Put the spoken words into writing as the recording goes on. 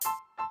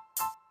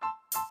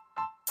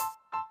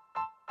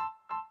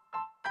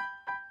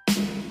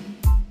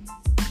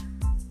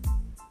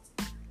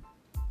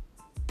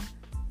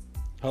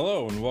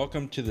Hello, and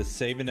welcome to the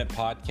Saving It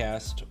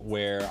podcast,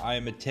 where I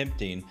am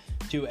attempting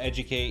to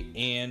educate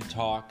and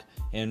talk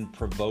and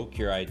provoke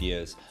your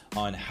ideas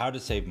on how to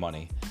save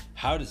money,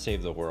 how to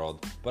save the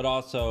world, but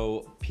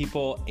also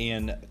people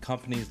and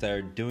companies that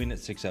are doing it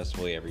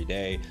successfully every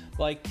day,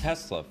 like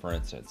Tesla, for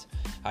instance.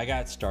 I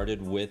got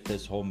started with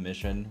this whole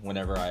mission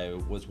whenever I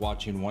was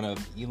watching one of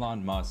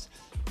Elon Musk's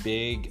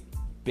big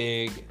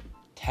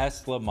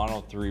Tesla Model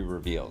 3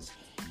 reveals.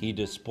 He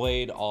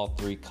displayed all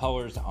three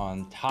colors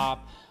on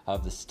top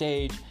of the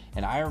stage,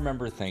 and I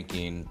remember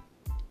thinking,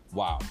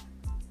 wow,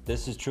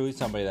 this is truly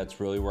somebody that's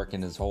really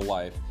working his whole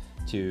life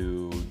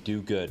to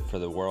do good for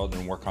the world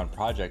and work on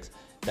projects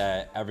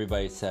that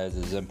everybody says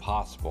is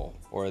impossible,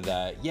 or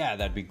that, yeah,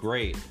 that'd be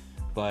great,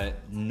 but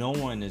no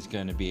one is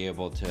going to be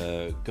able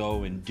to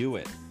go and do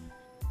it.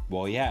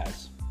 Well, he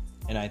has.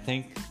 And I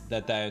think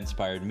that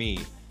inspired me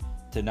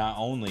to not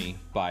only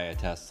buy a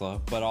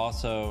Tesla, but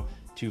also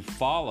to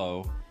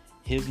follow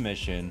his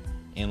mission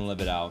and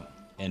live it out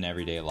in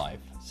everyday life.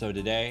 So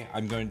today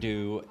I'm going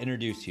to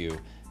introduce you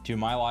to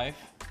my life,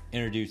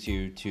 introduce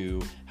you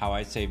to how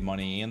I save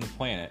money and the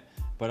planet,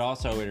 but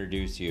also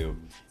introduce you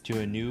to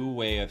a new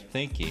way of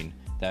thinking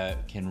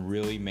that can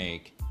really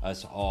make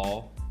us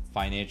all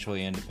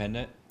financially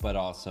independent, but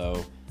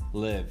also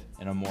live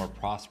in a more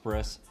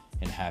prosperous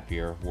and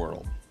happier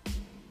world.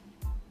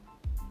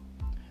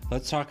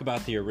 Let's talk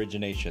about the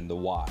origination, the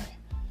why,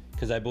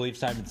 because I believe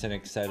Simon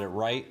Sinek said it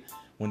right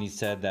when he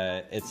said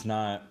that it's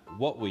not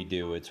what we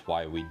do, it's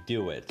why we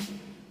do it.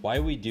 Why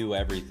we do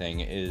everything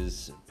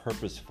is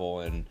purposeful,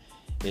 and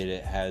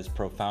it has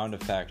profound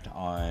effect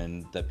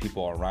on the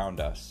people around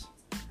us.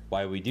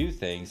 Why we do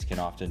things can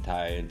often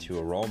tie into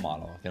a role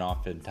model, can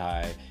often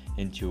tie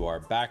into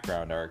our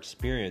background, our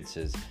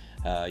experiences,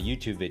 a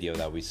YouTube video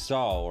that we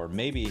saw, or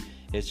maybe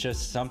it's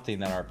just something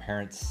that our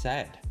parents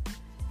said.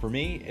 For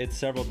me, it's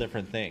several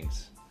different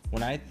things.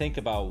 When I think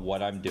about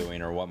what I'm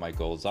doing or what my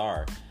goals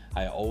are,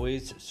 I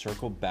always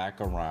circle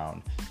back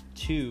around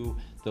to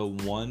the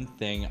one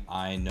thing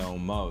I know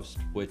most,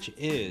 which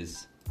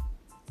is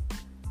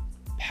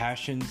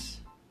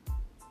passions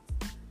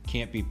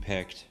can't be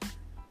picked.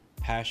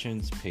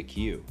 Passions pick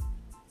you.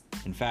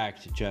 In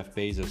fact, Jeff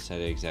Bezos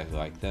said it exactly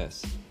like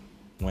this.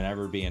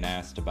 Whenever being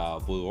asked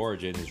about Blue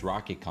Origin, his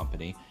rocket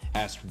company,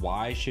 asked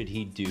why should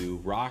he do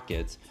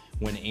rockets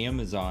when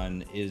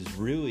Amazon is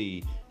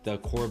really the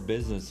core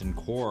business and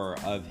core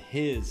of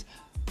his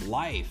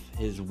life,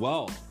 his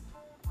wealth.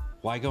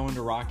 Why go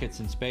into rockets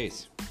in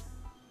space?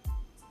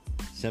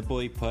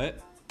 Simply put,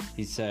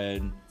 he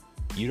said,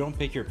 you don't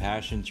pick your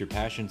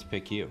passions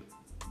pick you.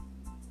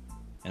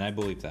 And I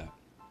believe that.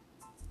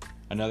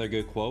 Another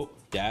good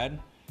quote, Dad,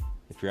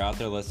 if you're out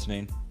there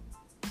listening,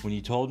 when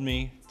you told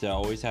me to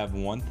always have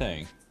one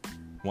thing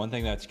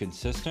that's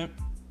consistent,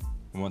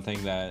 and one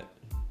thing that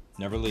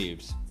never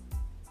leaves,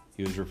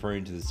 he was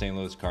referring to the St.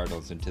 Louis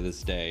Cardinals, and to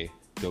this day,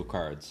 go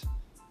Cards.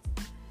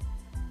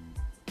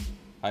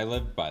 I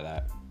lived by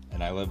that,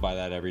 and I live by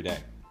that every day.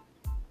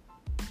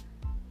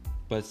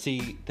 But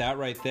see, that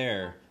right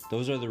there,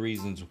 those are the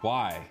reasons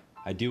why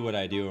I do what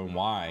I do and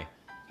why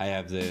I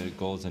have the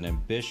goals and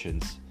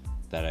ambitions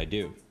that I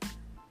do.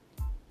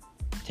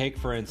 Take,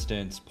 for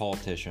instance,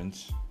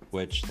 politicians,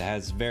 which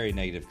has very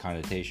negative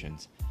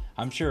connotations.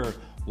 I'm sure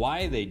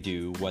why they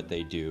do what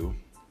they do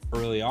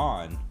early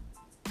on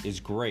is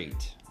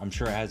great. I'm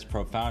sure it has a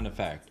profound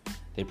effect.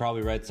 They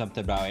probably read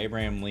something about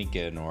Abraham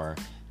Lincoln or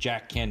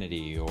Jack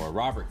Kennedy or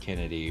Robert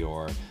Kennedy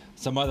or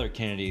some other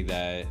Kennedy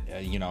that,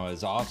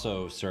 has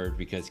also served,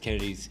 because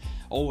Kennedys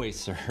always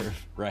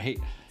serve, right?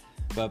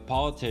 But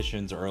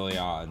politicians early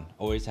on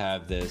always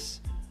have this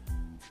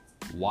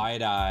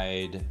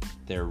wide-eyed,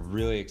 they're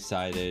really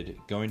excited,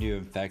 going to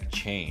affect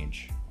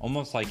change,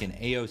 almost like an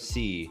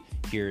AOC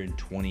here in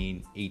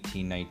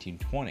 2018,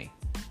 1920.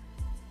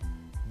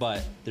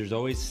 But there's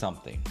always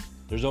something.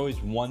 There's always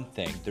one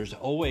thing. There's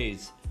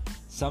always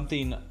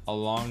something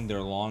along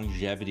their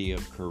longevity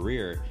of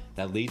career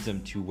that leads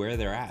them to where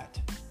they're at.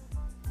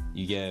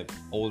 You get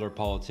older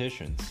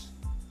politicians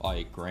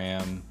like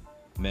Graham,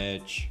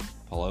 Mitch,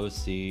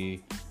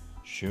 Pelosi,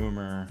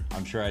 Schumer.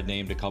 I'm sure I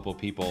named a couple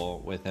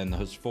people within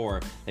those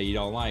four that you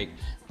don't like.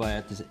 But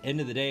at the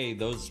end of the day,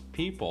 those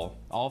people,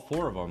 all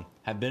four of them,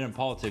 have been in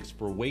politics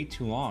for way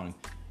too long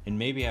and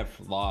maybe have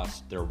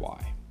lost their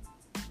why.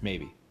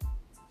 Maybe.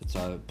 It's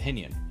an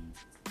opinion.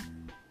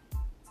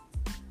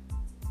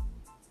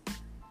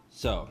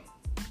 So,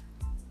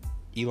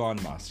 Elon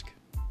Musk,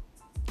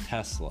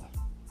 Tesla.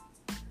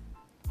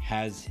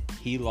 Has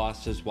he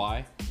lost his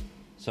why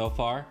so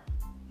far?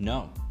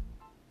 No.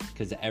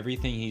 Because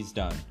everything he's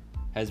done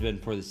has been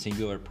for the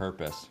singular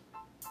purpose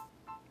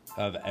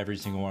of every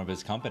single one of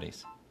his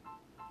companies.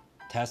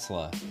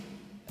 Tesla,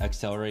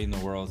 accelerating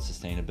the world's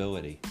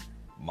sustainability.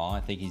 Well, I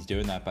think he's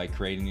doing that by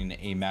creating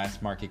a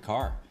mass market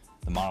car.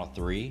 The Model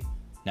 3,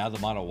 now the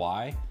Model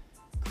Y,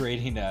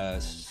 creating a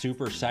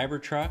super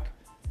Cybertruck,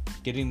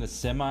 getting the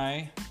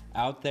semi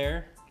out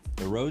there,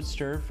 the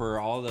Roadster for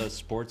all the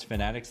sports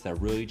fanatics that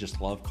really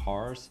just love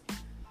cars.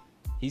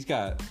 He's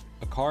got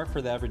a car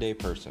for the everyday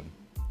person.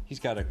 He's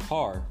got a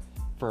car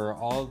for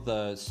all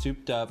the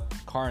souped up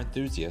car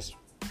enthusiasts,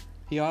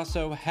 he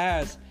also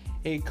has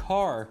a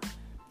car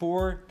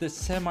for the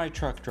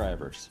semi-truck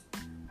drivers,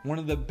 one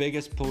of the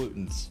biggest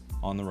pollutants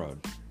on the road.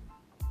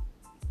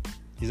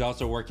 He's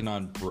also working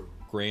on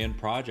grand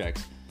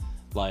projects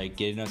like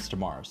getting us to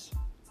Mars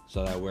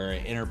so that we're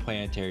an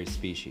interplanetary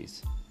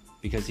species,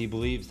 because he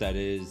believes that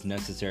it is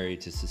necessary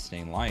to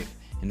sustain life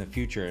in the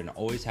future and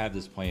always have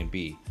this plan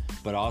B,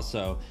 but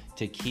also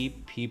to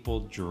keep people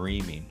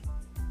dreaming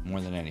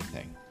more than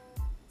anything.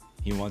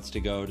 He wants to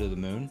go to the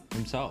moon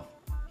himself.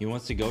 He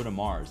wants to go to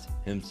Mars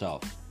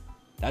himself.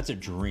 That's a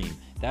dream.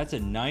 That's a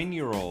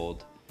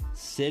 9-year-old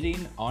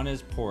sitting on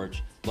his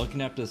porch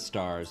looking up at the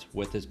stars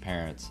with his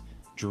parents,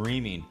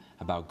 dreaming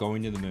about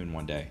going to the moon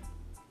one day.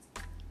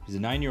 He's a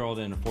 9-year-old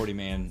in a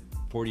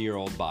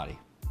 40-year-old body.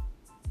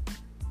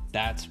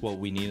 That's what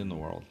we need in the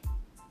world.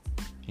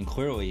 And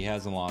clearly he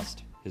hasn't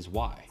lost his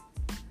why.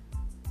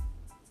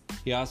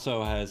 He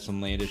also has some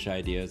outlandish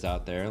ideas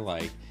out there,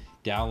 like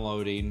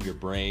downloading your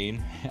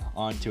brain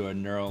onto a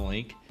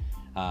Neuralink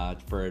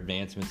for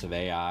advancements of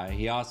AI.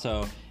 He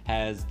also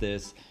has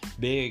this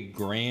big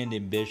grand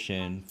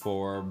ambition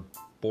for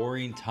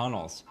boring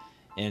tunnels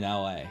in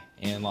LA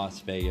and Las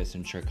Vegas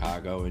and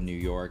Chicago and New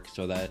York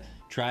so that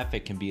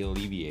traffic can be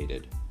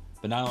alleviated.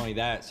 But not only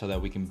that, so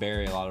that we can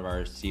bury a lot of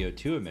our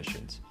CO2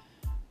 emissions.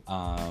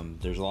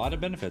 There's a lot of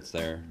benefits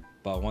there,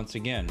 but once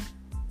again,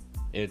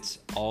 it's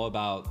all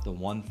about the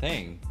one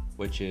thing,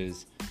 which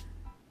is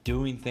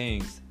doing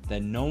things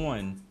that no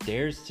one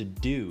dares to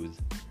do,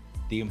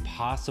 the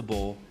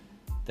impossible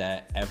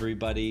that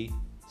everybody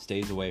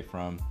stays away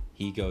from,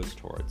 he goes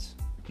towards.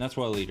 And that's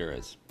what a leader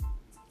is.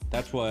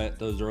 That's what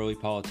those early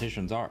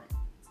politicians are.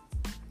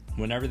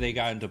 Whenever they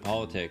got into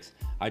politics,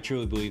 I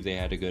truly believe they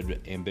had a good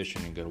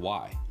ambition and good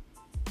why.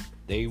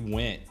 They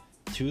went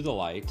to the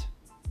light,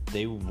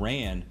 they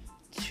ran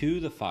to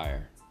the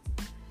fire.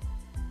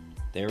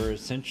 They were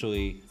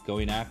essentially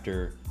going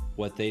after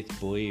what they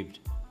believed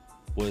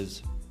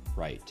was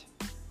right.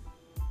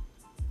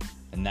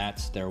 And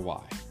that's their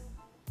why.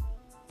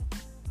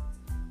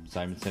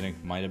 Simon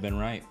Sinek might have been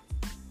right.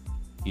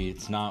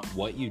 It's not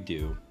what you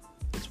do,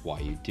 it's why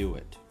you do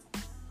it.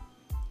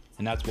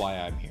 And that's why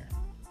I'm here.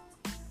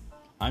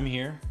 I'm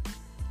here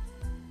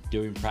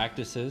doing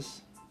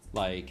practices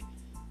like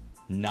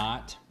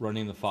not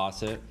running the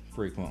faucet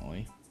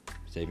frequently,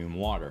 saving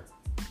water,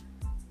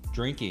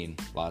 drinking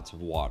lots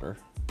of water,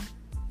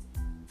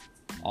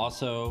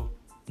 also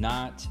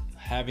not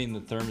having the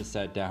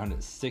thermostat down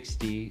at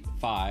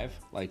 65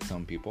 like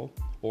some people,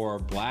 or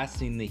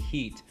blasting the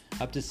heat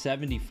up to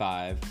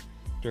 75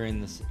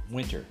 during this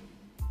winter.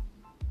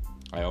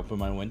 I open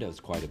my windows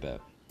quite a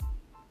bit.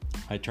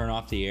 I turn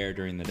off the air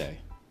during the day.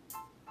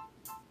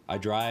 I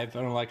drive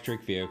an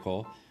electric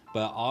vehicle,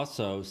 but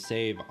also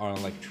save on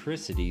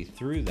electricity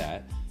through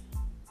that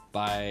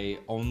by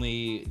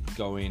only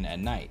going at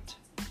night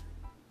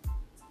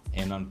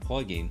and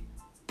unplugging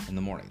in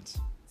the mornings.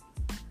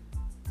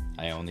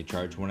 I only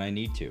charge when I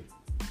need to.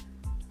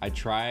 I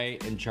try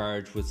and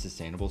charge with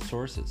sustainable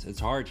sources. It's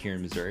hard here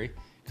in Missouri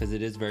because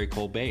it is very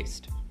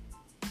coal-based.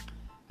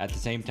 At the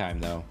same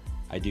time, though,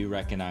 I do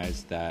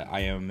recognize that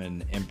I am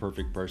an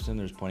imperfect person.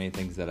 There's plenty of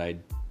things that I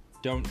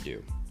don't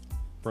do.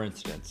 For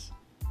instance,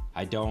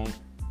 I don't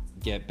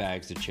get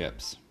bags of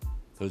chips.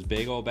 Those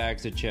big old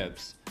bags of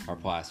chips are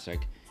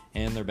plastic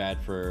and they're bad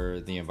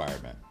for the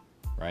environment,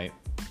 right?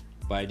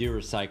 But I do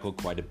recycle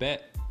quite a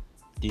bit.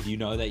 Did you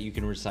know that you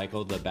can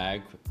recycle the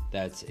bag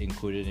that's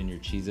included in your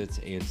Cheez-Its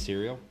and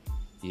cereal?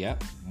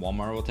 Yep,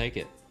 Walmart will take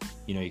it.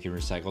 You know, you can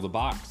recycle the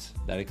box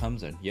that it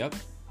comes in. Yep,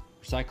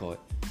 recycle it.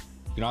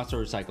 You can also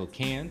recycle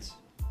cans.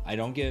 I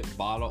don't get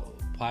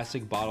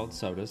plastic bottled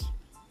sodas.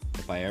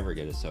 If I ever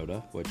get a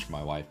soda, which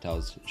my wife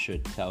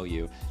should tell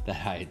you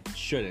that I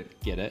shouldn't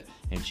get it,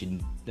 and she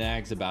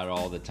nags about it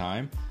all the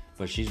time,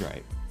 but she's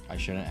right. I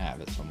shouldn't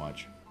have it so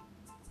much.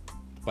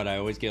 But I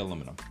always get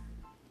aluminum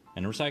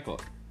and recycle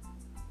it.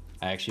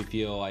 I actually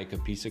feel like a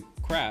piece of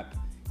crap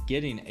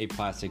getting a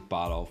plastic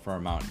bottle for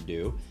a Mountain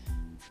Dew,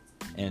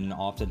 and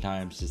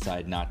oftentimes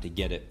decide not to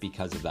get it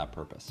because of that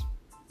purpose.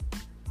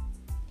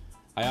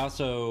 I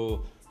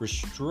also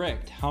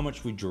restrict how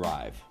much we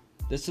drive.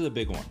 This is a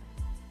big one.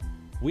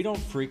 We don't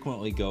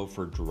frequently go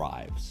for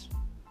drives.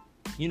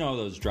 You know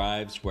those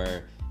drives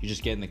where you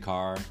just get in the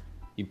car,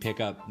 you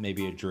pick up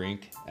maybe a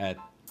drink at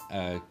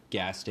a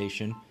gas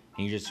station,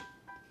 and you just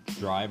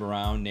drive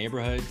around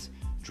neighborhoods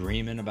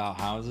dreaming about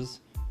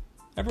houses.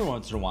 Every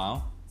once in a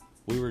while,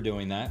 we were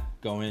doing that,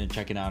 going and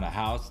checking out a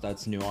house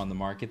that's new on the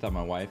market that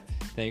my wife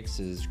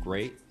thinks is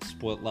great,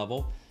 split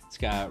level. It's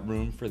got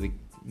room for the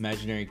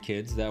imaginary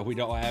kids that we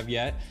don't have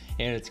yet,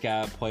 and it's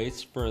got a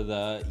place for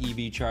the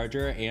EV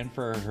charger and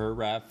for her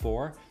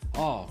RAV4.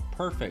 Oh,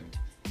 perfect.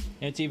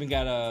 And it's even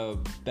got a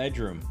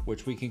bedroom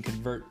which we can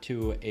convert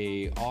to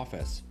a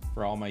office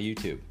for all my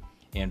YouTube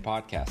and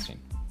podcasting.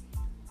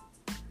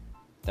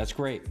 That's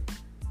great,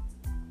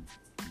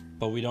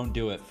 but we don't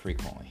do it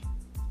frequently.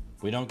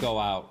 We don't go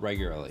out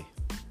regularly.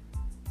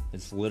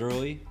 It's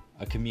literally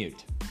a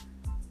commute,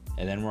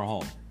 and then we're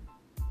home.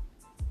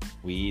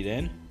 We eat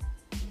in,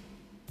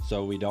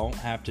 so we don't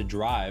have to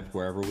drive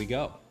wherever we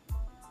go.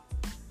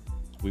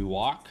 We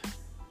walk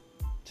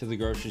to the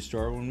grocery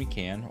store when we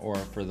can, or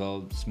for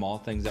the small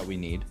things that we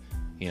need.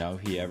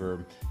 If you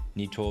ever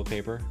need toilet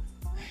paper,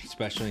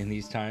 especially in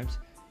these times,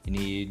 you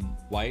need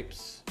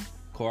wipes,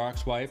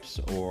 Clorox wipes,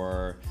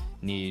 or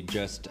need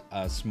just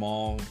a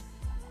small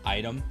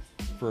item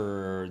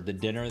for the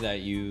dinner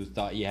that you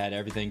thought you had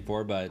everything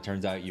for, but it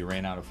turns out you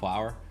ran out of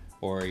flour,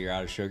 or you're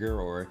out of sugar,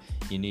 or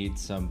you need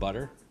some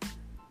butter.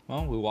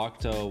 Well, we walk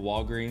to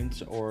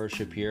Walgreens or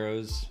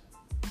Shapiro's.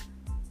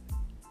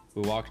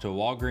 We walk to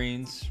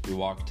Walgreens, we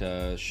walk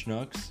to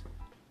Schnucks,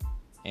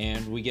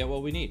 and we get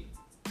what we need.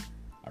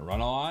 I run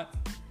a lot.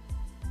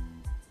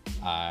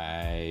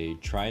 I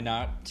try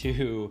not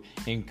to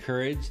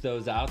encourage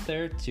those out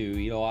there to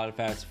eat a lot of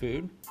fast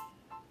food.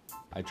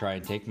 I try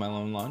and take my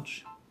own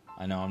lunch.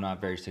 I know I'm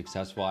not very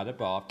successful at it,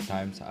 but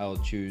oftentimes I'll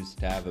choose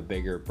to have a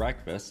bigger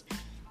breakfast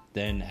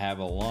than have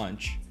a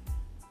lunch,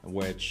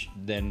 which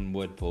then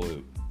would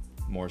pollute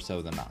more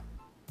so than not.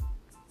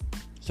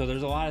 So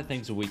there's a lot of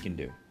things that we can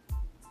do.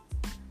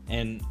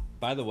 And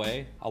by the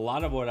way, a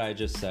lot of what I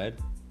just said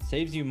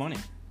saves you money.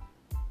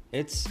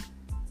 It's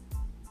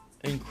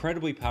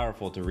incredibly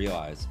powerful to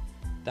realize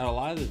that a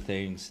lot of the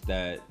things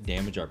that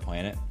damage our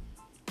planet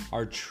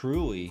are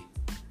truly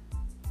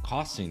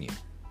costing you.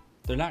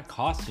 They're not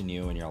costing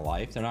you in your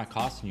life. They're not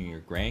costing you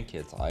your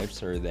grandkids'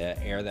 lives or the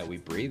air that we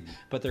breathe,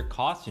 but they're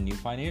costing you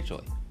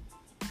financially.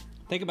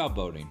 Think about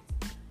boating.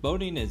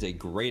 Boating is a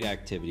great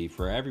activity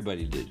for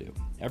everybody to do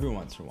every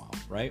once in a while,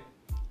 right?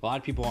 A lot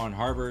of people on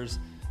harbors,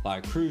 a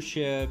lot of cruise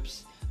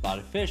ships, a lot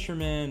of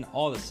fishermen,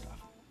 all this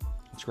stuff.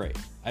 It's great.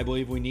 I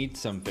believe we need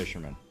some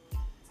fishermen.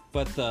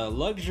 But the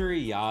luxury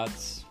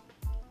yachts,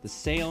 the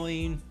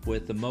sailing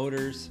with the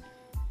motors,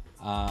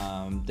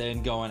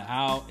 then going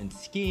out and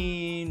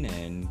skiing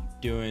and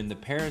doing the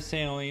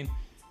parasailing,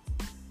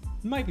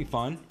 it might be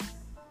fun.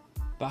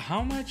 But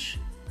how much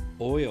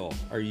oil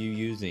are you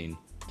using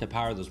to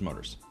power those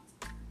motors?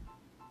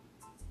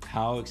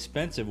 How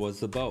expensive was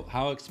the boat?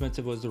 How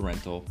expensive was the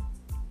rental?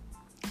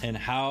 And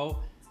how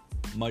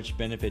much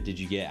benefit did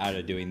you get out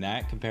of doing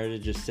that compared to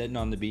just sitting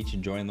on the beach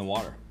enjoying the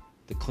water,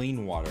 the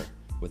clean water,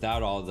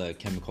 without all the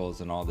chemicals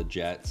and all the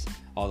jets,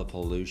 all the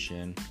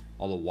pollution,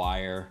 all the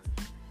wire,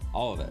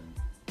 all of it?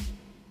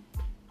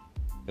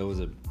 Was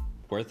it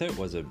worth it?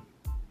 Was it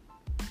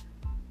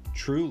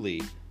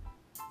truly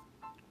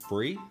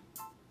free?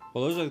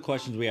 Well, those are the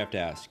questions we have to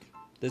ask.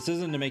 This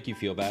isn't to make you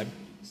feel bad.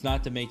 It's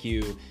not to make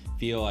you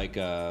feel like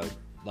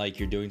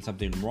you're doing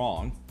something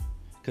wrong.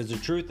 Because the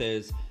truth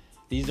is,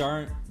 these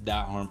aren't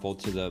that harmful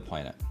to the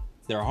planet.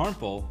 They're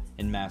harmful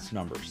in mass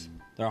numbers.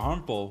 They're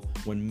harmful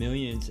when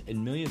millions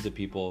and millions of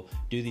people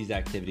do these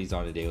activities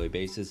on a daily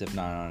basis, if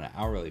not on an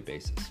hourly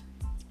basis.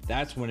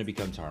 That's when it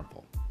becomes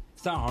harmful.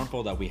 It's not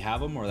harmful that we have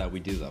them or that we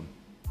do them.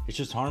 It's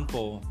just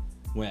harmful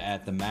when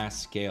at the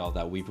mass scale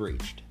that we've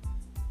reached.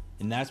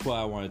 And that's what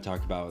I want to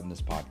talk about in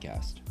this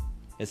podcast.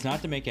 It's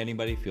not to make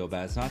anybody feel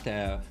bad. It's not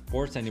to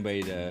force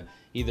anybody to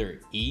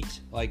either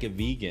eat like a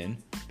vegan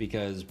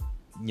because,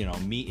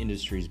 meat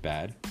industry is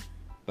bad,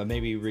 but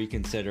maybe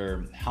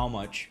reconsider how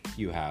much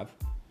you have.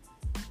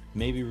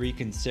 Maybe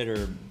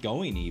reconsider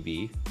going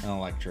EV and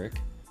electric.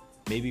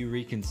 Maybe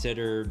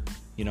reconsider,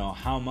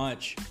 how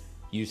much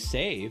you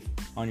save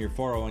on your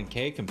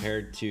 401k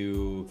compared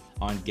to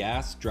on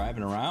gas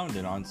driving around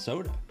and on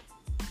soda.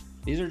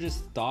 These are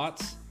just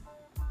thoughts.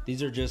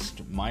 These are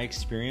just my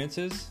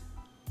experiences.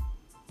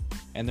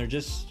 And they're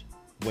just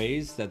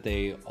ways that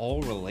they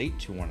all relate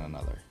to one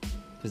another.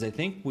 Because I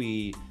think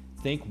we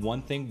think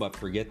one thing but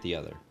forget the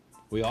other.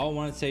 We all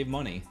want to save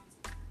money,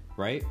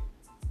 right?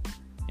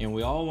 And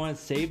we all want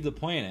to save the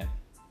planet.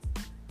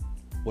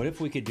 What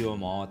if we could do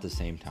them all at the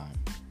same time?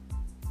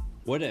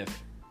 What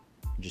if,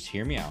 just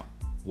hear me out,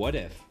 what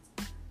if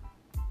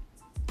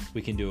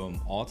we can do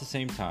them all at the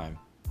same time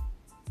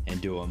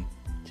and do them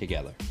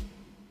together?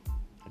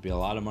 It'd be a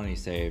lot of money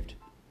saved.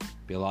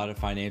 Be a lot of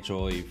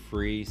financially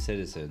free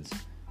citizens.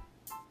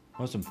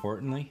 Most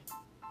importantly,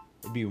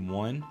 it'd be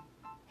one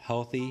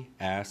healthy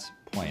ass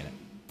planet.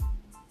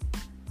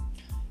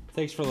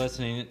 Thanks for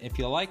listening. If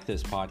you like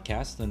this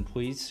podcast, then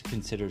please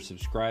consider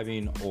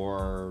subscribing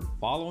or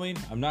following.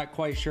 I'm not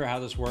quite sure how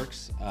this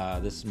works.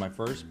 This is my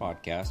first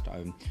podcast.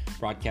 I'm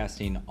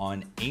broadcasting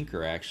on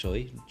Anchor,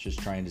 actually, just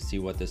trying to see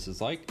what this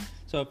is like.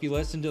 So if you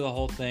listen to the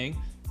whole thing,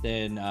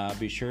 then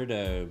be sure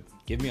to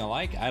give me a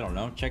like. I don't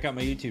know. Check out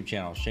my YouTube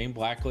channel, Shane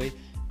Blackley.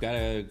 I've got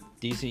a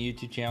decent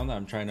YouTube channel that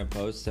I'm trying to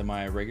post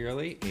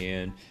semi-regularly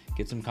and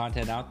get some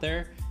content out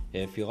there.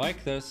 If you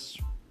like this,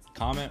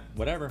 comment,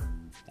 whatever.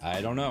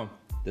 I don't know.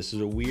 This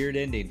is a weird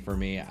ending for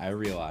me, I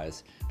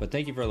realize. But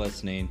thank you for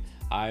listening.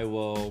 I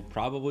will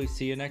probably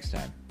see you next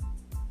time.